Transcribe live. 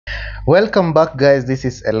Welcome back, guys. This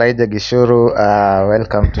is Elijah.gichuru.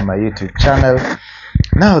 Welcome to my YouTube channel.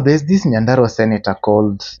 Now, there's this Nyandarua senator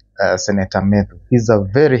called Senator Methu. He's a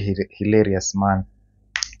very hilarious man.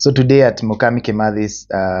 So today at Mukami Kimathi's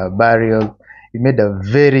burial, he made a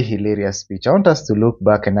very hilarious speech. I want us to look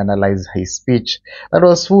back and analyze his speech. It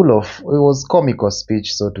was comical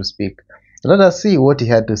speech, so to speak. Let us see what he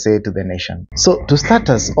had to say to the nation. So to start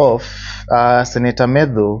us off, Senator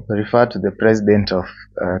Methu referred to the president of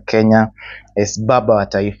Kenya as Baba wa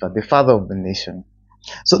Taifa, the father of the nation.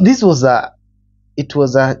 So it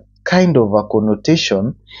was a kind of a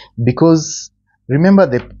connotation because remember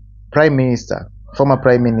the former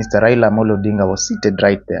prime minister Raila Amolo Odinga was seated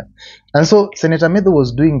right there. And so Senator Methu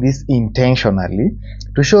was doing this intentionally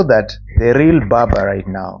to show that the real Baba right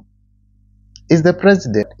now is the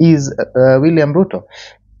president, is William Ruto.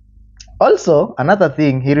 Also, another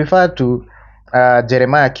thing, he referred to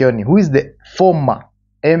Jeremiah Kioni, who is the former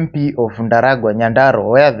MP of Ndaragwa, Nyandarua,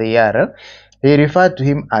 where they are. He referred to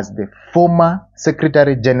him as the former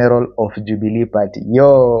Secretary General of Jubilee Party.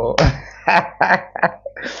 Yo!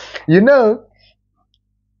 You know,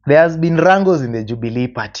 there has been wrangles in the Jubilee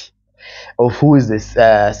Party of who is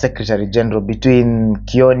the Secretary General between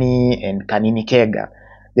Kioni and Kanini Kega.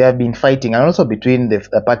 They have been fighting, and also between the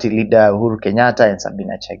party leader Uhuru Kenyatta and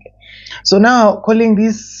Sabina Chege. So now calling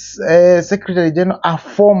this Secretary General a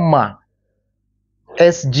former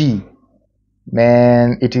SG,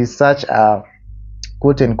 man, it is such a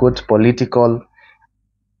quote-unquote political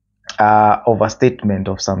overstatement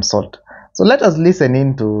of some sort. So let us listen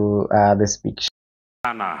into the speech.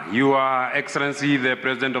 Your Excellency, the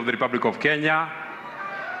President of the Republic of Kenya,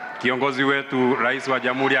 kiongozi wetu Rais wa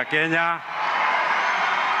Jamhuri ya Kenya.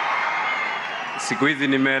 Siku hizi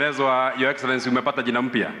nimeelezwa Your Excellency umepata jina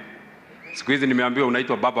mpya. Siku hizi nimeambiwa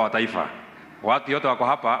unaitwa Baba wa Taifa. Watu wote wako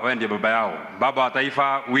hapa, wewe ndiye baba yao. Baba wa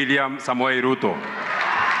Taifa William Samoei Ruto.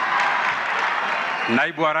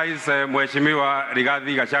 Naibu wa Rais Mheshimiwa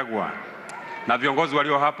Rigathi Gachagua. Na viongozi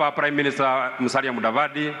walio hapa, Prime Minister Musalia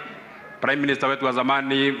Mudavadi, Prime Minister wetu wa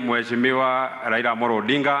zamani Mheshimiwa Raila Amolo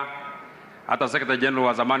Odinga, hata Secretary General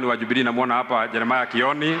wa zamani wa Jubilee namuona hapa Jeremiah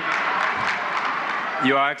Kioni.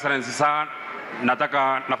 Your Excellency sir,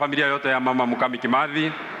 nataka na familia yote ya mama Mukami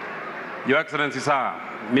Kimathi. Your Excellency sir,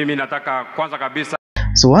 mimi nataka kwanza kabisa.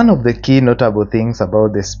 So one of the key notable things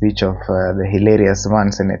about the speech of the hilarious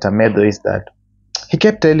man Senator Methu is that he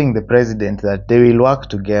kept telling the president that they will work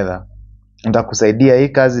together. Nitakusaidia hii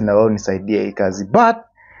kazi na wewe unisaidie hii kazi. But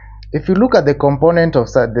if you look at the component of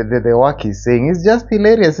the work he's saying, it's just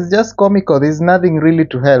hilarious, it's just comical. There's nothing really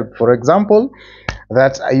to help. For example,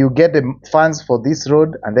 that you get the funds for this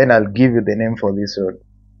road and then I'll give you the name for this road.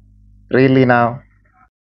 Really now?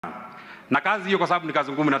 Na kazi hiyo kwa sababu ni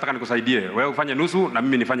kazi ngumu, nataka nikusaidie. Wewe ufanye nusu na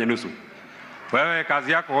mimi nifanye nusu. Wewe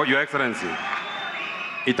kazi yako Your Excellency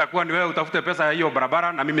itakuwa ni wewe utafute pesa ya hiyo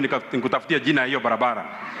barabara na mimi nikutafutia jina ya hiyo barabara.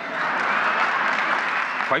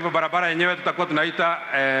 Kwa hivyo barabara yenyewe tutakuwa tunaita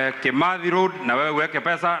Kimathi Road na wewe uweke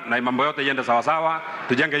pesa na mambo yote iende sawa sawa,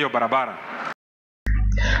 tujenge hiyo barabara.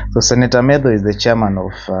 So Senator Methu is the chairman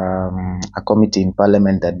of a committee in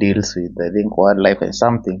parliament that deals with, I think, wildlife and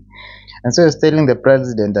something. And so he's telling the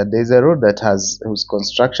president that there's a road that whose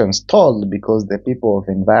construction stalled because the people of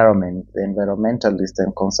environment, the environmentalists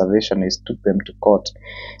and conservationists took them to court.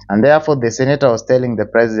 And therefore the senator was telling the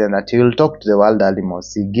president that he will talk to the wild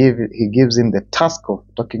animals. He gives him the task of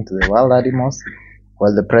talking to the wild animals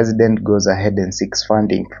while the president goes ahead and seeks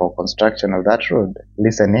funding for construction of that road.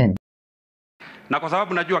 Listen in. Na kwa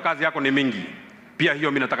sababu najua kazi yako ni mingi, pia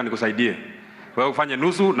hiyo mimi nataka nikusaidie. Wewe ufanye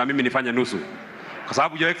nusu na mimi nifanye nusu. Kwa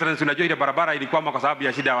sababu Your Excellency unajua ile barabara ilikwama kwa sababu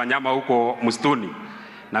ya shida ya wanyama huko msituni.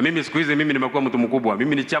 Na mimi siku hizi mimi nimekuwa mtu mkubwa.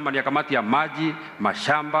 Mimi ni chairman ya kamati ya maji,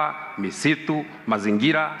 mashamba, misitu,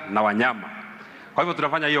 mazingira na wanyama. Kwa hivyo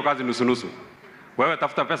tunafanya hiyo kazi nusu nusu. Wewe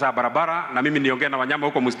tafuta pesa ya barabara na mimi niongee na wanyama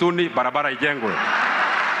huko msituni, barabara ijengwe.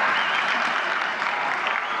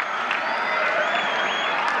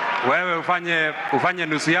 Wewe ufanye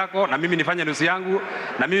nusu yako na mimi nifanye nusu yangu,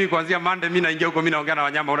 na mimi kuanzia Monday mimi naingia huko, mimi naongea na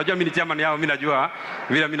wanyama. Unajua mimi ni chairman yao, mimi najua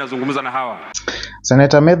vile mimi nazungumza na hawa.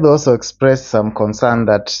 Senator Methu also expressed some concern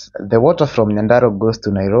that the water from Nyandarua goes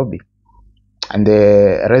to Nairobi and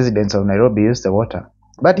the residents of Nairobi use the water.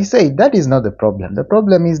 But he said that is not the problem. The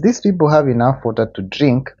problem is these people have enough water to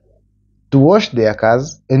drink, to wash their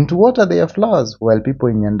cars and to water their flowers, while people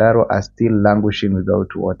in Nyandarua are still languishing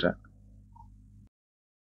without water.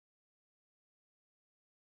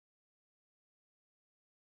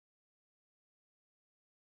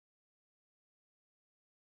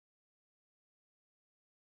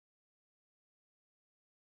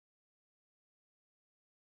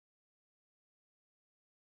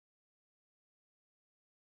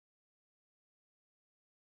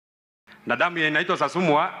 na damu ya inaitwa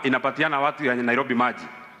Sasumwa inapatiana watu ya Nairobi maji,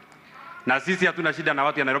 na sisi hatuna shida na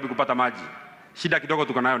watu ya Nairobi kupata maji. Shida kidogo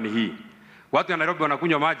tuko nayo ni hii: watu ya Nairobi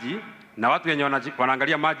wanakunywa maji na watu wenye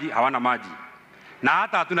wanaangalia maji hawana maji. Na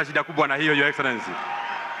hata hatuna shida kubwa na hiyo, Your Excellency.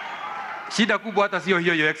 Shida kubwa hata sio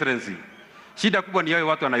hiyo, Your Excellency. Shida kubwa ni yao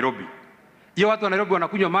watu wa Nairobi. Hiyo watu wa Nairobi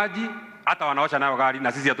wanakunywa maji, hata wanaosha nayo gari,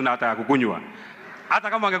 na sisi hatuna hata ya kukunywa. Hata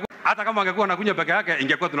kama wangekuwa wanakunywa peke yake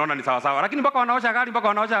ingekuwa tunaona ni sawa sawa, lakini mpaka wanaosha gari, mpaka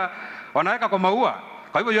wanaweka kwa maua.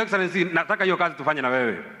 Kwa hivyo, Your Excellency, nataka hiyo kazi tufanye na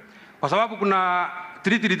wewe, kwa sababu kuna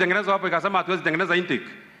treaty ilitengenezwa hapo ikasema hatuwezi tengeneza intake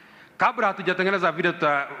kabla hatujatengeneza vile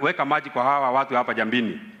tutaweka maji kwa hawa watu hapa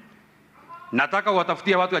Jambini. Nataka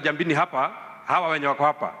uwatafutie watu wa Jambini hapa, hawa wenye wako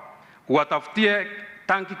hapa, uwatafutie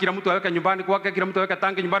tanki, kila mtu aweke nyumbani kwake, kila mtu aweke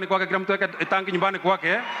tanki nyumbani kwake, kila mtu aweke tanki nyumbani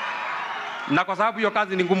kwake. Na kwa sababu hiyo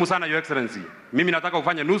kazi ni ngumu sana, Your Excellency, mimi nataka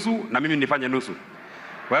ufanye nusu na mimi nifanye nusu.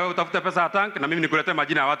 Wewe utafute pesa ya tank na mimi nikuletee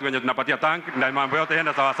majina ya watu wenye tunapatia tank, na mambo yote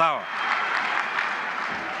yaende sawa sawa.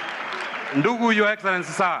 Ndugu Your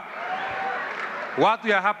Excellency, saa watu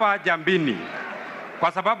ya hapa Jambini,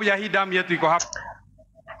 kwa sababu ya hii damu yetu iko hapa.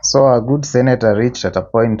 So a good senator reached at a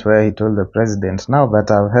point where he told the president, now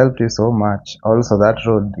that I've helped you so much, also that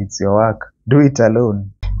road, it's your work. Do it alone.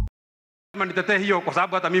 Nitetee hiyo kwa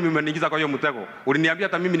sababu hata mimi umeniingiza kwa hiyo mtego. Uliniambia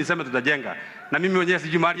hata mimi niseme tutajenga, na mimi mwenyewe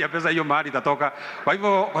sijui mahali ya pesa hiyo mahali itatoka. Kwa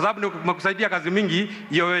hivyo, kwa sababu nimekusaidia kazi mingi,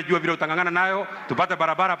 hiyo wewe jua vile utangangana nayo, tupate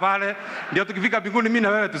barabara pale, ndio tukifika mbinguni mimi na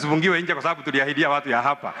wewe tusifungiwe nje, kwa sababu tuliahidia watu ya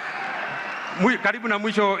hapa. Karibu na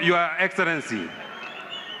mwisho, Your Excellency.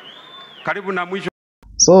 Karibu na mwisho.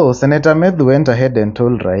 So Senator Methu went ahead and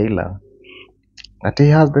told Raila that he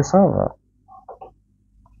has the server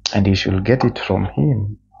and he should get it from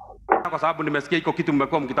him. Kwa sababu nimesikia iko kitu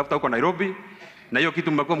mmekuwa mkitafuta huko Nairobi, na hiyo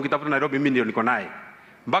kitu mmekuwa mkitafuta Nairobi mimi ndio niko naye.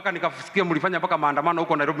 Mpaka nikasikia mlifanya mpaka maandamano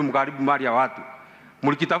huko Nairobi mkaribu mali ya watu.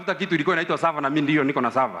 Mlikitafuta kitu ilikuwa inaitwa server, na mimi ndio niko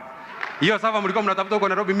na server. Hiyo server mlikuwa mnatafuta huko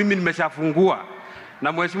Nairobi mimi nimeshafungua.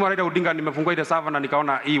 Na Mheshimiwa Raila Odinga nimefungua ile server, na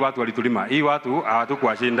nikaona hii watu walitulima. Hii watu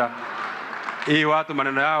hawatukuwashinda. Hii watu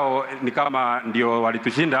maneno yao ni kama ndio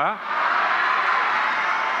walitushinda.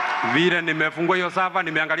 Vile nimefungua hiyo server,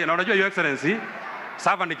 nimeangalia, na unajua Your Excellency,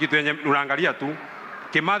 server ni kitu yenye unaangalia tu.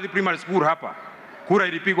 Kimathi Primary School hapa, kura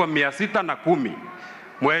ilipigwa 610.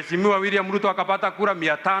 Mheshimiwa William Ruto akapata kura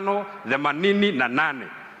 588.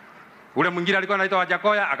 Ule mwingine alikuwa anaitwa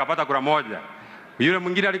Wajakoya akapata kura 1. Yule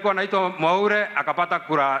mwingine alikuwa anaitwa Mwaure akapata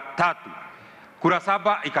kura 3. Kura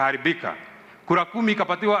 7 ikaharibika. Kura 10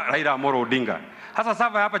 ikapatiwa Raila Amolo Odinga. Sasa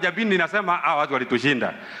server hapa Jambini inasema watu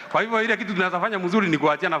walitushinda. Kwa hivyo ile kitu tunazofanya mzuri ni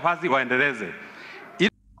kuachia nafasi waendeleze.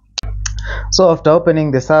 So after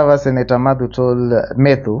opening the server, Senator Methu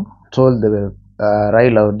told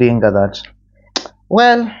Raila Odinga that,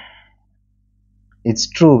 well, it's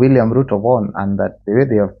true William Ruto won, and that the way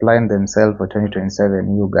they have planned themselves for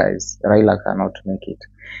 2027, you guys, Raila cannot make it.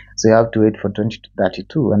 So you have to wait for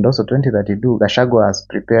 2032, and also 2032, Gachagua has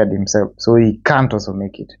prepared himself, so he can't also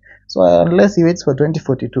make it. So unless he waits for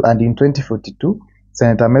 2042, and in 2042,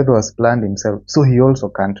 Senator Methu has planned himself, so he also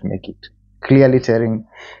can't make it. Clearly telling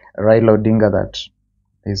Raila Odinga that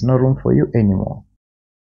there's no room for you anymore.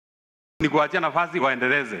 Ni kuachia nafasi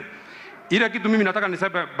waendeleze. Ile kitu mimi nataka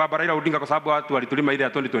niseme baba Raila Odinga, kwa sababu watu walitulima ile ya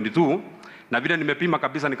 2022, na vile nimepima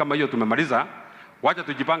kabisa ni kama hiyo tumemaliza. Wacha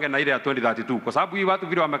tujipange na ile ya 2032, kwa sababu hii watu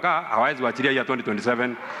vile wamekaa hawawezi waachilia hii ya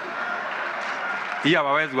 2027. Hii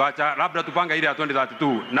hawawezi waacha, labda tupange ile ya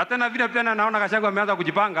 2032. Na tena vile pia naona Gachagua ameanza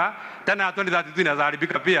kujipanga, tena ya 2032 inaweza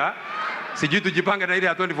haribika pia. Sijui tujipange na ile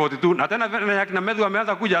ya 2042. Na tena vile yakina Methu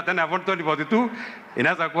ameanza kuja, tena ya 2042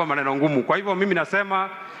 inaweza kuwa maneno ngumu. Kwa hivyo mimi nasema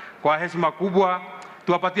kwa heshima kubwa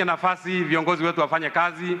tuwapatie nafasi viongozi wetu wafanye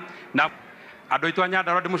kazi, na adoitwa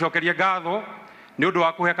nyada rodi mushokerie gatho ni undu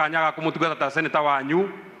wa kuhe kanyaga kumutugata ta senator wanyu.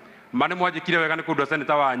 Mane mwajikire wega ni kudwa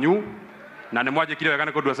senator wanyu, na ni mwajikire wega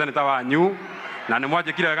ni kudwa senator wanyu, na ni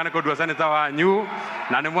mwajikire wega ni kudwa senator wanyu,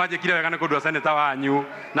 na ni mwajikire wega ni kudwa senator wanyu,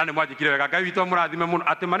 na ni mwajikire wega. Ngai witũ mũrathime mũno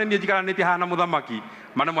ati mane ni njikaranĩtie hana mũthamaki,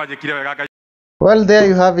 mane mwajikire wega. Well, there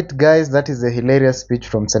you have it, guys. That is a hilarious speech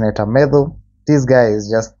from Senator Methu. This guy is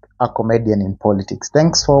just a comedian in politics.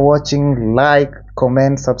 Thanks for watching. Like,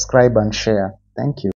 comment, subscribe, and share. Thank you.